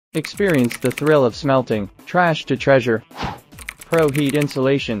Experience the thrill of smelting trash to treasure. Pro Heat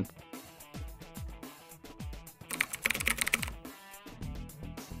Insulation.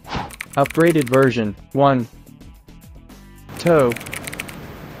 Upgraded version 1. ToAuto.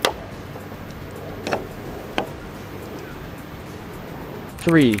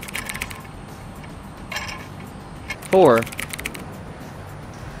 3. 4.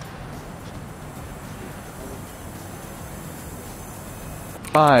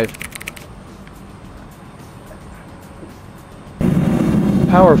 5.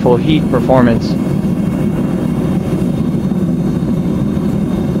 Powerful heat performance.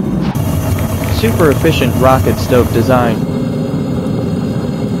 Super efficient rocket stove design.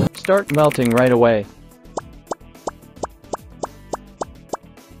 Start melting right away.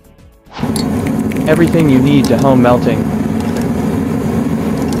 Everything you need to home melting.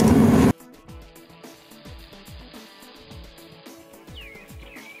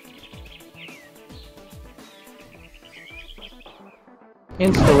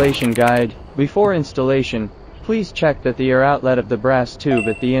 Installation guide. Before installation, please check that the air outlet of the brass tube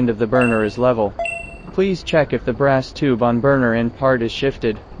at the end of the burner is level. Please check if the brass tube on burner end part is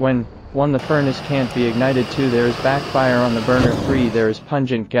shifted. When 1. The furnace can't be ignited. 2. There is backfire on the burner. 3. There is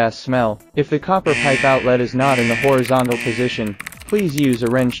pungent gas smell. If the copper pipe outlet is not in the horizontal position, please use a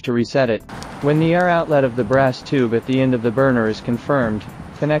wrench to reset it. When the air outlet of the brass tube at the end of the burner is confirmed,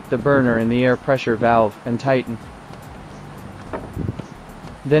 connect the burner and the air pressure valve and tighten.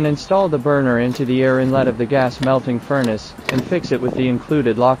 Then install the burner into the air inlet of the gas melting furnace, and fix it with the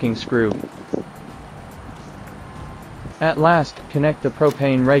included locking screw. At last, connect the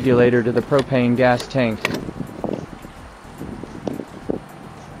propane regulator to the propane gas tank.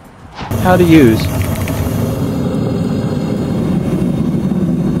 How to use.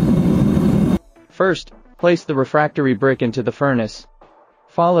 First, place the refractory brick into the furnace,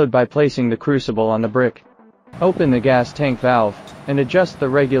 followed by placing the crucible on the brick. Open the gas tank valve, and adjust the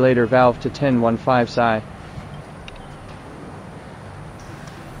regulator valve to 10-15 psi.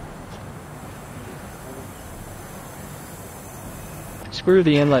 Screw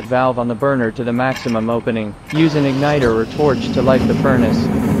the inlet valve on the burner to the maximum opening. Use an igniter or torch to light the furnace.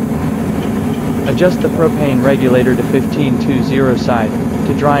 Adjust the propane regulator to 15-20 psi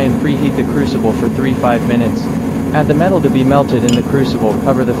to dry and preheat the crucible for 3-5 minutes. Add the metal to be melted in the crucible.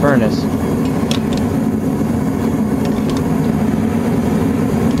 Cover the furnace.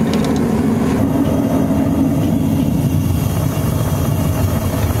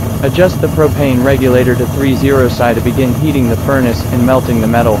 Adjust the propane regulator to 30 psi to begin heating the furnace and melting the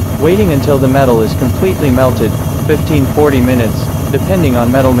metal, waiting until the metal is completely melted, 15-40 minutes, depending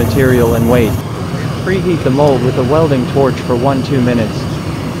on metal material and weight. Preheat the mold with a welding torch for 1-2 minutes.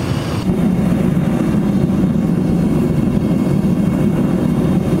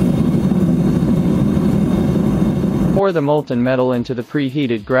 Pour the molten metal into the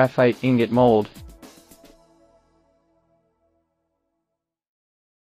preheated graphite ingot mold.